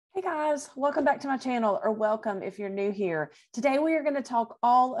Hey guys, welcome back to my channel, or welcome if you're new here. Today we are going to talk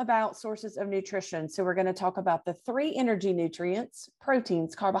all about sources of nutrition. So we're going to talk about the 3 energy nutrients: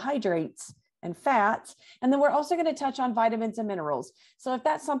 proteins, carbohydrates, and fats. And then we're also going to touch on vitamins and minerals. So if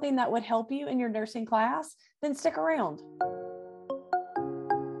that's something that would help you in your nursing class, then stick around.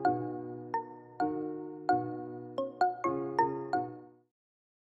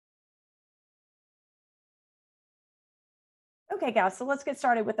 Okay, guys, so let's get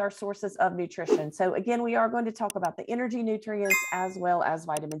started with our sources of nutrition. So again, we are going to talk about the energy nutrients as well as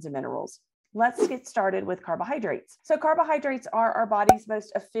vitamins and minerals. Let's get started with carbohydrates. So carbohydrates are our body's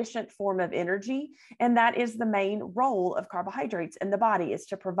most efficient form of energy, and that is the main role of carbohydrates in the body, is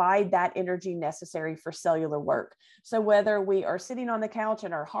to provide that energy necessary for cellular work. So whether we are sitting on the couch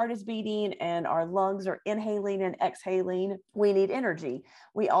and our heart is beating and our lungs are inhaling and exhaling, we need energy.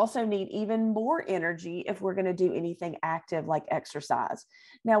 We also need even more energy if we're going to do anything active like exercise.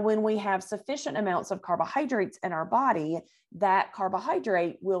 Now, when we have sufficient amounts of carbohydrates in our body, that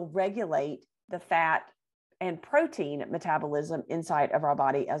carbohydrate will regulate the fat and protein metabolism inside of our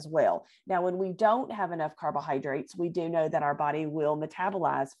body as well. Now, when we don't have enough carbohydrates, we do know that our body will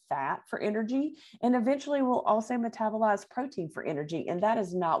metabolize fat for energy, and eventually will also metabolize protein for energy. And that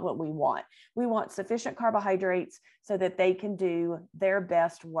is not what we want. We want sufficient carbohydrates so that they can do their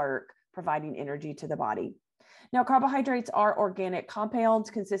best work providing energy to the body. Now, carbohydrates are organic compounds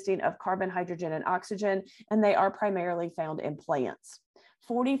consisting of carbon, hydrogen, and oxygen, and they are primarily found in plants.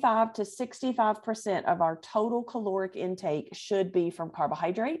 45 to 65% of our total caloric intake should be from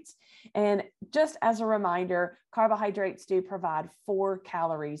carbohydrates. And just as a reminder, carbohydrates do provide 4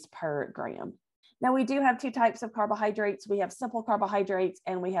 calories per gram. Now, we do have 2 types of carbohydrates. We have simple carbohydrates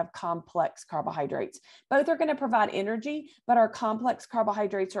and we have complex carbohydrates. Both are going to provide energy, but our complex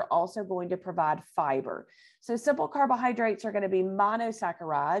carbohydrates are also going to provide fiber. So simple carbohydrates are going to be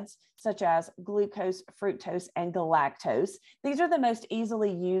monosaccharides, such as glucose, fructose, and galactose. These are the most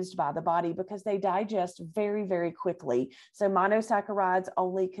easily used by the body because they digest very, very quickly. So monosaccharides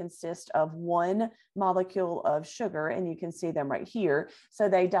only consist of 1 molecule of sugar, and you can see them right here. So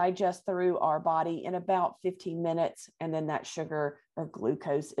they digest through our body in about 15 minutes, and then that sugar or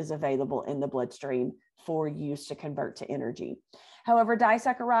glucose is available in the bloodstream for use to convert to energy. However,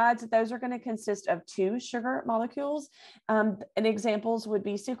 disaccharides, those are going to consist of 2 sugar molecules. And examples would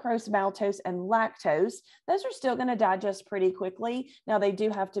be sucrose, maltose, and lactose. Those are still going to digest pretty quickly. Now, they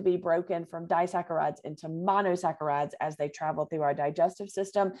do have to be broken from disaccharides into monosaccharides as they travel through our digestive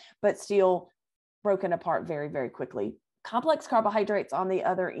system, but still broken apart very, very quickly. Complex carbohydrates, on the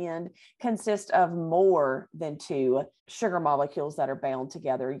other end, consist of more than 2 sugar molecules that are bound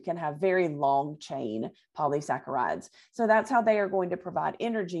together. You can have very long chain polysaccharides. So that's how they are going to provide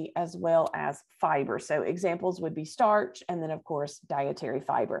energy as well as fiber. So examples would be starch and then, of course, dietary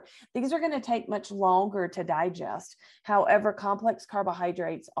fiber. These are going to take much longer to digest. However, complex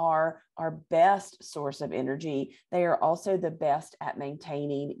carbohydrates are our best source of energy. They are also the best at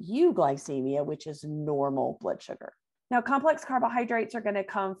maintaining euglycemia, which is normal blood sugar. Now, complex carbohydrates are going to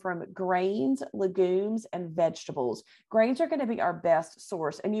come from grains, legumes, and vegetables. Grains are going to be our best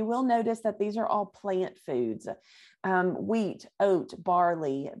source, and you will notice that these are all plant foods. Wheat, oat,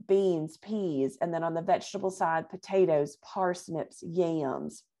 barley, beans, peas, and then on the vegetable side, potatoes, parsnips,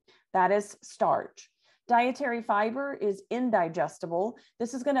 yams. That is starch. Dietary fiber is indigestible.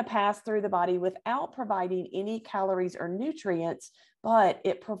 This is going to pass through the body without providing any calories or nutrients, but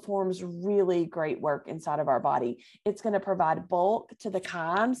it performs really great work inside of our body. It's going to provide bulk to the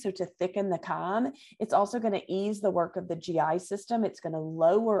chyme, so to thicken the chyme. It's also going to ease the work of the GI system. It's going to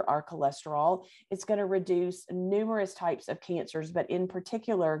lower our cholesterol. It's going to reduce numerous types of cancers, but in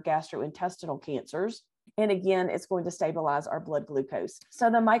particular, gastrointestinal cancers. And again, it's going to stabilize our blood glucose. So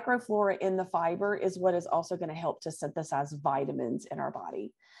the microflora in the fiber is what is also going to help to synthesize vitamins in our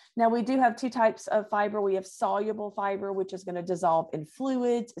body. Now, we do have 2 types of fiber. We have soluble fiber, which is going to dissolve in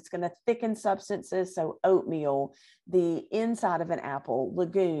fluids. It's going to thicken substances, so oatmeal, the inside of an apple,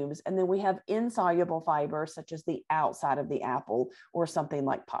 legumes. And then we have insoluble fiber, such as the outside of the apple or something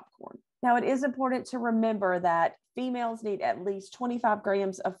like popcorn. Now, it is important to remember that females need at least 25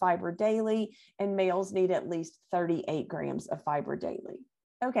 grams of fiber daily, and males need at least 38 grams of fiber daily.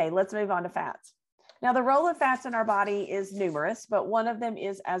 Okay, let's move on to fats. Now, the role of fats in our body is numerous, but one of them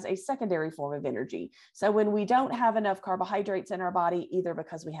is as a secondary form of energy. So when we don't have enough carbohydrates in our body, either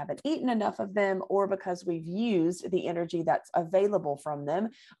because we haven't eaten enough of them or because we've used the energy that's available from them,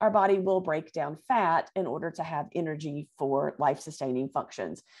 our body will break down fat in order to have energy for life-sustaining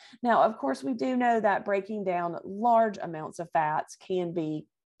functions. Now, of course, we do know that breaking down large amounts of fats can be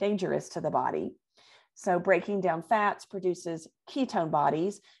dangerous to the body. So breaking down fats produces ketone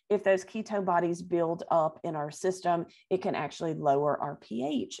bodies. If those ketone bodies build up in our system, it can actually lower our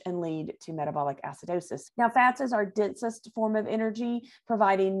pH and lead to metabolic acidosis. Now, fats is our densest form of energy,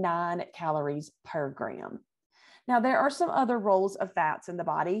 providing 9 calories per gram. Now, there are some other roles of fats in the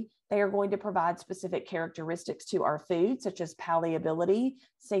body. They are going to provide specific characteristics to our food, such as palatability,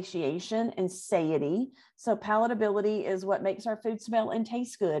 satiation, and satiety. So palatability is what makes our food smell and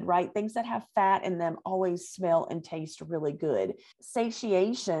taste good, right? Things that have fat in them always smell and taste really good.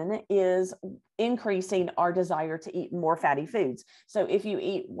 Satiation is increasing our desire to eat more fatty foods. So if you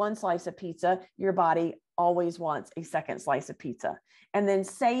eat one slice of pizza, your body always wants a second slice of pizza. And then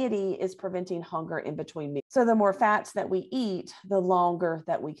satiety is preventing hunger in between meals. So the more fats that we eat, the longer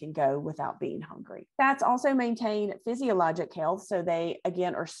that we can go without being hungry. Fats also maintain physiologic health. So they,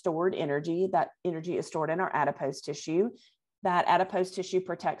 again, are stored energy. That energy is stored in our adipose tissue. That adipose tissue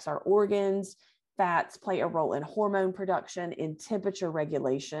protects our organs. Fats play a role in hormone production, in temperature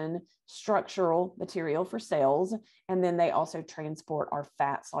regulation, structural material for cells, and then they also transport our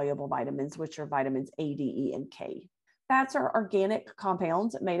fat-soluble vitamins, which are vitamins A, D, E, and K. Fats are organic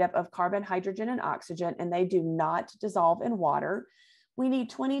compounds made up of carbon, hydrogen, and oxygen, and they do not dissolve in water. We need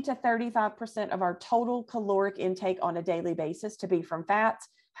 20 to 35% of our total caloric intake on a daily basis to be from fats.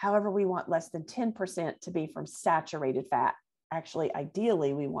 However, we want less than 10% to be from saturated fat. Actually,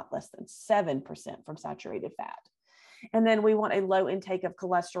 ideally, we want less than 7% from saturated fat. And then we want a low intake of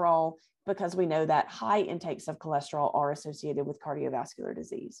cholesterol because we know that high intakes of cholesterol are associated with cardiovascular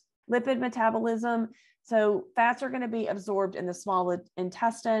disease. Lipid metabolism. So fats are going to be absorbed in the small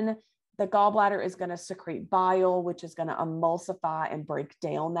intestine. The gallbladder is going to secrete bile, which is going to emulsify and break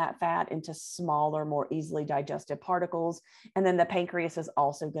down that fat into smaller, more easily digested particles. And then the pancreas is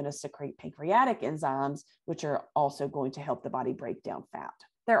also going to secrete pancreatic enzymes, which are also going to help the body break down fat.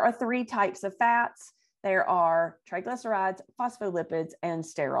 There are 3 types of fats. There are triglycerides, phospholipids, and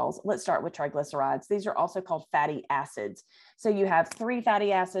sterols. Let's start with triglycerides. These are also called fatty acids. So you have 3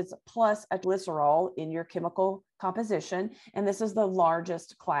 fatty acids plus a glycerol in your chemical composition, and this is the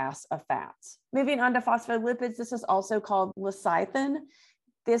largest class of fats. Moving on to phospholipids, this is also called lecithin.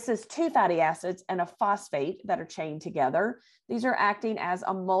 This is 2 fatty acids and a phosphate that are chained together. These are acting as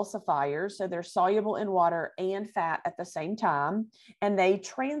emulsifiers, so they're soluble in water and fat at the same time, and they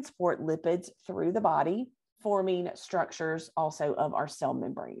transport lipids through the body, forming structures also of our cell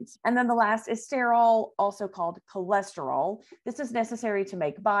membranes. And then the last is sterol, also called cholesterol. This is necessary to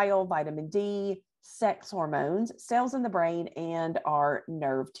make bile, vitamin D, sex hormones, cells in the brain, and our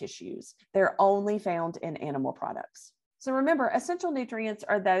nerve tissues. They're only found in animal products. So remember, essential nutrients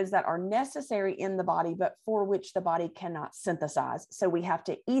are those that are necessary in the body, but for which the body cannot synthesize. So we have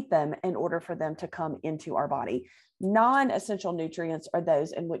to eat them in order for them to come into our body. Non-essential nutrients are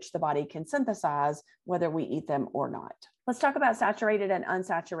those in which the body can synthesize, whether we eat them or not. Let's talk about saturated and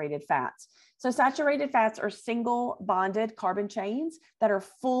unsaturated fats. So saturated fats are single bonded carbon chains that are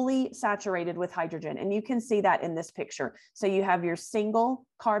fully saturated with hydrogen. And you can see that in this picture. So you have your single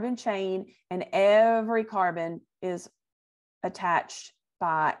carbon chain, and every carbon is attached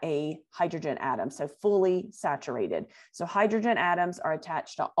by a hydrogen atom, so fully saturated. So hydrogen atoms are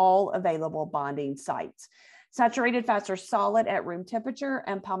attached to all available bonding sites. Saturated fats are solid at room temperature,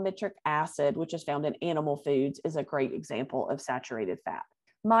 and palmitic acid, which is found in animal foods, is a great example of saturated fat.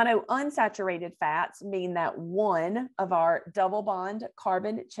 Monounsaturated fats mean that one of our double bond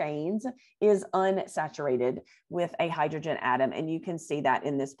carbon chains is unsaturated with a hydrogen atom. And you can see that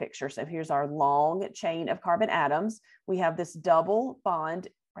in this picture. So here's our long chain of carbon atoms. We have this double bond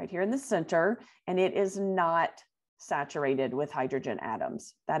right here in the center, and it is not saturated with hydrogen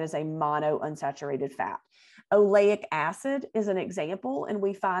atoms. That is a monounsaturated fat. Oleic acid is an example, and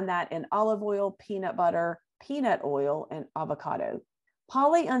we find that in olive oil, peanut butter, peanut oil, and avocado.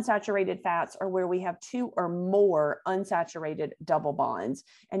 Polyunsaturated fats are where we have 2 or more unsaturated double bonds.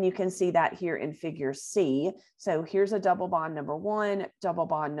 And you can see that here in figure C. So here's a double bond number 1, double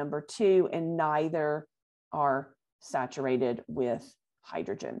bond number 2, and neither are saturated with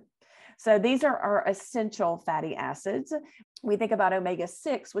hydrogen. So these are our essential fatty acids. We think about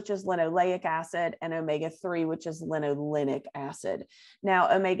omega-6, which is linoleic acid, and omega-3, which is linolenic acid.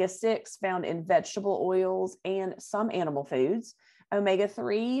 Now, omega-6 found in vegetable oils and some animal foods.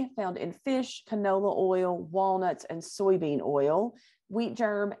 Omega-3 found in fish, canola oil, walnuts, and soybean oil, wheat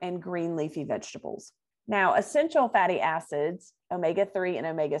germ, and green leafy vegetables. Now, essential fatty acids, omega-3 and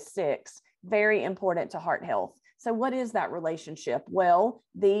omega-6, very important to heart health. So what is that relationship? Well,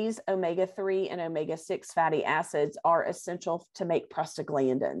 these omega-3 and omega-6 fatty acids are essential to make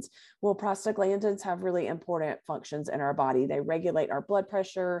prostaglandins. Well, prostaglandins have really important functions in our body. They regulate our blood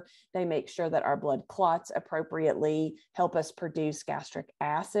pressure. They make sure that our blood clots appropriately, help us produce gastric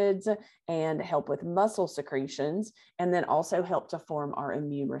acids, and help with muscle secretions, and then also help to form our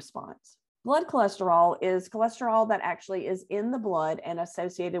immune response. Blood cholesterol is cholesterol that actually is in the blood and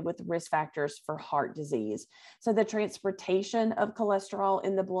associated with risk factors for heart disease. So the transportation of cholesterol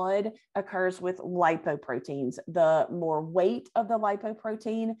in the blood occurs with lipoproteins. The more weight of the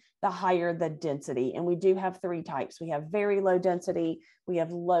lipoprotein, the higher the density. And we do have three types. We have very low density, we have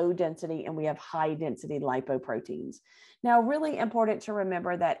low density, and we have high density lipoproteins. Now, really important to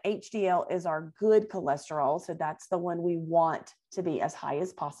remember that HDL is our good cholesterol. So that's the one we want to be as high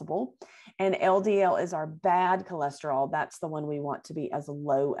as possible. And LDL is our bad cholesterol. That's the one we want to be as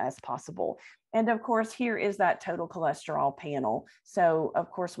low as possible. And of course, here is that total cholesterol panel. So of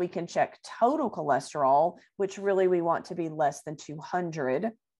course, we can check total cholesterol, which really we want to be less than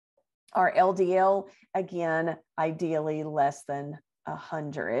 200. Our LDL, again, ideally less than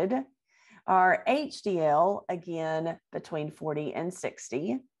 100. Our HDL, again, between 40 and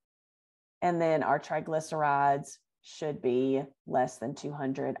 60. And then our triglycerides should be less than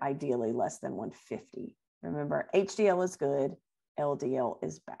 200, ideally less than 150. Remember, HDL is good, LDL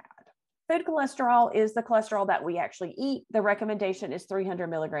is bad. Food cholesterol is the cholesterol that we actually eat. The recommendation is 300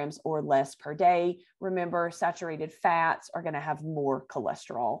 milligrams or less per day. Remember, saturated fats are going to have more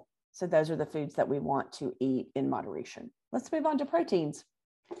cholesterol. So those are the foods that we want to eat in moderation. Let's move on to proteins.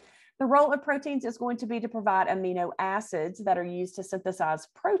 The role of proteins is going to be to provide amino acids that are used to synthesize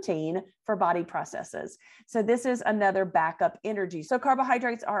protein for body processes. So this is another backup energy. So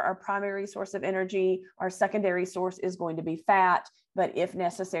carbohydrates are our primary source of energy. Our secondary source is going to be fat, but if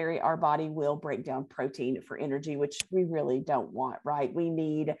necessary, our body will break down protein for energy, which we really don't want, right? We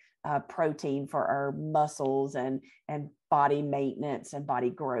need protein for our muscles and body maintenance and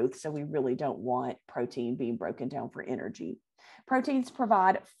body growth. So we really don't want protein being broken down for energy. Proteins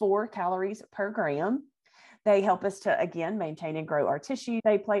provide 4 calories per gram. They help us to, again, maintain and grow our tissue.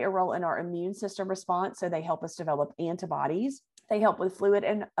 They play a role in our immune system response, so they help us develop antibodies. They help with fluid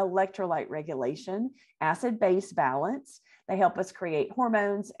and electrolyte regulation, acid-base balance. They help us create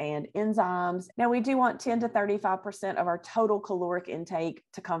hormones and enzymes. Now, we do want 10 to 35% of our total caloric intake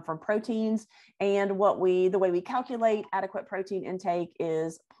to come from proteins. And the way we calculate adequate protein intake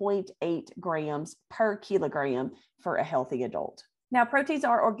is 0.8 grams per kilogram for a healthy adult. Now, proteins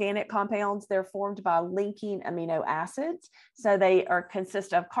are organic compounds. They're formed by linking amino acids. So they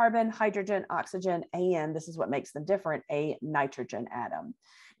consist of carbon, hydrogen, oxygen, and this is what makes them different, a nitrogen atom.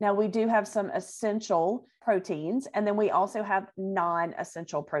 Now, we do have some essential proteins, and then we also have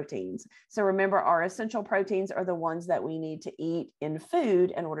non-essential proteins. So remember, our essential proteins are the ones that we need to eat in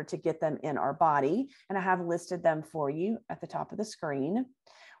food in order to get them in our body. And I have listed them for you at the top of the screen.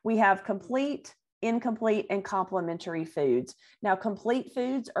 We have complete, incomplete, and complementary foods. Now, complete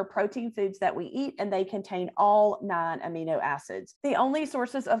foods are protein foods that we eat, and they contain all 9 amino acids. The only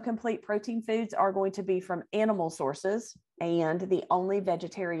sources of complete protein foods are going to be from animal sources, and the only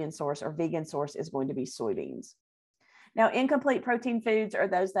vegetarian source or vegan source is going to be soybeans. Now, incomplete protein foods are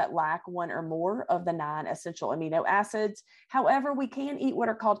those that lack 1 or more of the 9 essential amino acids. However, we can eat what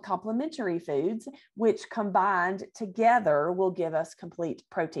are called complementary foods, which combined together will give us complete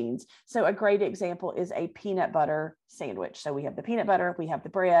proteins. So a great example is a peanut butter sandwich. So we have the peanut butter, we have the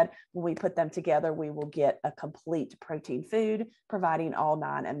bread. When we put them together, we will get a complete protein food, providing all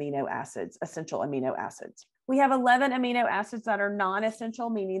 9 amino acids, essential amino acids. We have 11 amino acids that are non-essential,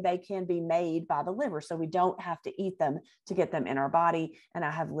 meaning they can be made by the liver. So we don't have to eat them to get them in our body. And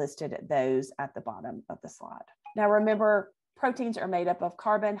I have listed those at the bottom of the slide. Now, remember, proteins are made up of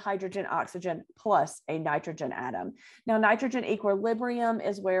carbon, hydrogen, oxygen, plus a nitrogen atom. Now, nitrogen equilibrium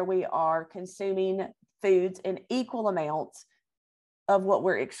is where we are consuming foods in equal amounts of what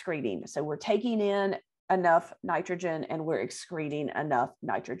we're excreting. So we're taking in enough nitrogen and we're excreting enough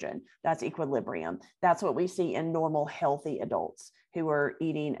nitrogen. That's equilibrium. That's what we see in normal, healthy adults who are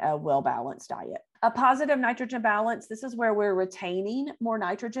eating a well-balanced diet. A positive nitrogen balance, this is where we're retaining more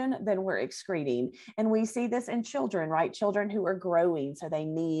nitrogen than we're excreting. And we see this in children, right? Children who are growing, so they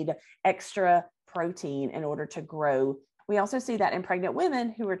need extra protein in order to grow. We also see that in pregnant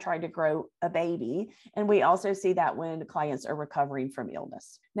women who are trying to grow a baby. And we also see that when clients are recovering from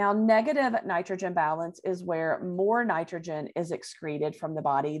illness. Now, negative nitrogen balance is where more nitrogen is excreted from the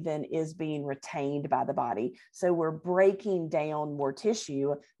body than is being retained by the body. So we're breaking down more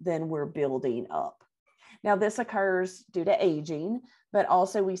tissue than we're building up. Now, this occurs due to aging, but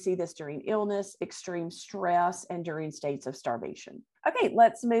also we see this during illness, extreme stress, and during states of starvation. Okay,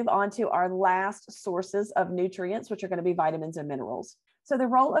 let's move on to our last sources of nutrients, which are going to be vitamins and minerals. So the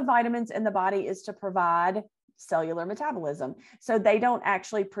role of vitamins in the body is to provide cellular metabolism. So they don't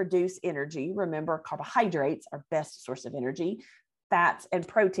actually produce energy. Remember, carbohydrates are best source of energy. Fats and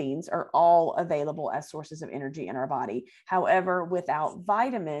proteins are all available as sources of energy in our body. However, without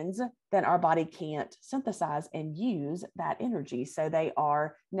vitamins, then our body can't synthesize and use that energy. So they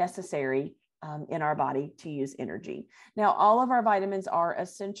are necessary in our body to use energy. Now, all of our vitamins are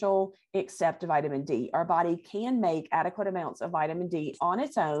essential except vitamin D. Our body can make adequate amounts of vitamin D on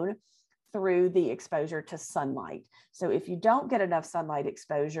its own through the exposure to sunlight. So if you don't get enough sunlight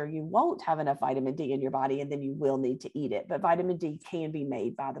exposure, you won't have enough vitamin D in your body, and then you will need to eat it. But vitamin D can be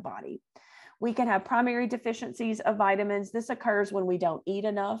made by the body. We can have primary deficiencies of vitamins. This occurs when we don't eat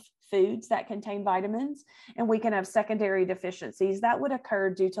enough foods that contain vitamins, and we can have secondary deficiencies that would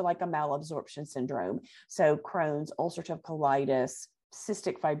occur due to like a malabsorption syndrome. So Crohn's, ulcerative colitis,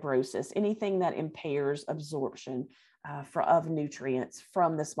 cystic fibrosis, anything that impairs absorption of nutrients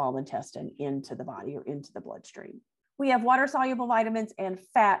from the small intestine into the body or into the bloodstream. We have water-soluble vitamins and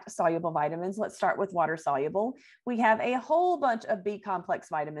fat-soluble vitamins. Let's start with water-soluble. We have a whole bunch of B-complex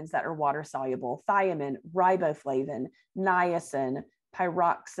vitamins that are water-soluble: thiamine, riboflavin, niacin,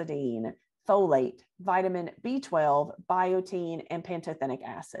 pyroxidine, folate, vitamin B12, biotin, and pantothenic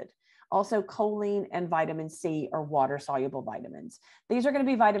acid. Also, choline and vitamin C are water-soluble vitamins. These are going to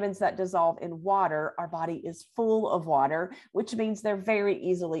be vitamins that dissolve in water. Our body is full of water, which means they're very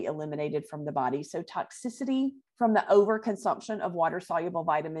easily eliminated from the body. So toxicity from the overconsumption of water-soluble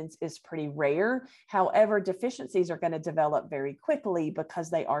vitamins is pretty rare. However, deficiencies are going to develop very quickly because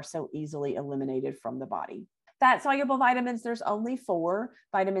they are so easily eliminated from the body. Fat-soluble vitamins, there's only 4: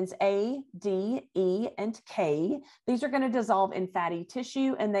 vitamins A, D, E, and K. These are going to dissolve in fatty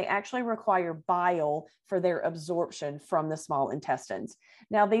tissue, and they actually require bile for their absorption from the small intestines.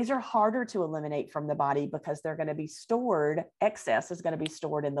 Now, these are harder to eliminate from the body because they're going to be stored, excess is going to be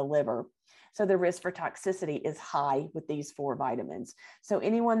stored in the liver. So the risk for toxicity is high with these 4 vitamins. So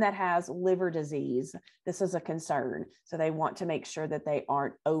anyone that has liver disease, this is a concern. So they want to make sure that they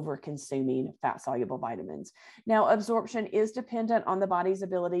aren't over consuming fat-soluble vitamins. Now, absorption is dependent on the body's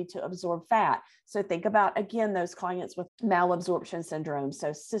ability to absorb fat. So think about, again, those clients with malabsorption syndrome. So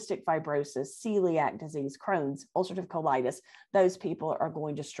cystic fibrosis, celiac disease, Crohn's, ulcerative colitis, those people are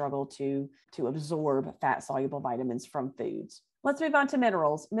going to struggle to absorb fat-soluble vitamins from foods. Let's move on to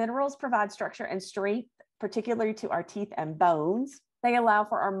minerals. Minerals provide structure and strength, particularly to our teeth and bones. They allow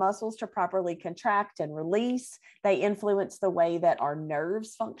for our muscles to properly contract and release. They influence the way that our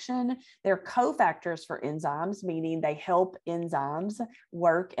nerves function. They're cofactors for enzymes, meaning they help enzymes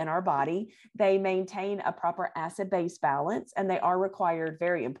work in our body. They maintain a proper acid-base balance, and they are required,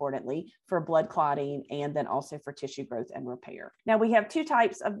 very importantly, for blood clotting and then also for tissue growth and repair. Now, we have 2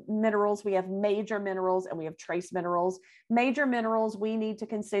 types of minerals. We have major minerals and we have trace minerals. Major minerals, we need to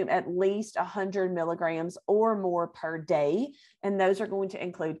consume at least 100 milligrams or more per day, and those are going to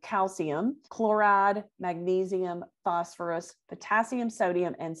include calcium, chloride, magnesium, phosphorus, potassium,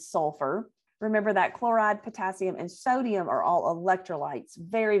 sodium, and sulfur. Remember that chloride, potassium, and sodium are all electrolytes,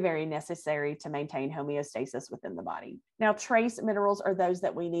 very, very necessary to maintain homeostasis within the body. Now, trace minerals are those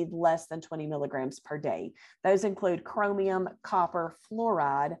that we need less than 20 milligrams per day. Those include chromium, copper,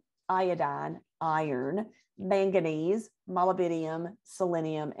 fluoride, iodine, iron, manganese, molybdenum,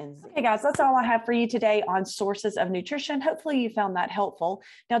 selenium, and zinc. Okay, guys, that's all I have for you today on sources of nutrition. Hopefully you found that helpful.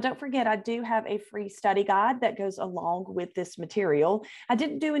 Now, don't forget, I do have a free study guide that goes along with this material. I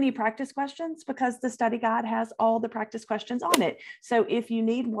didn't do any practice questions because the study guide has all the practice questions on it. So if you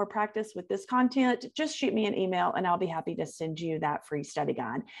need more practice with this content, just shoot me an email and I'll be happy to send you that free study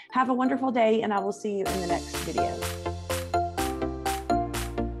guide. Have a wonderful day, and I will see you in the next video.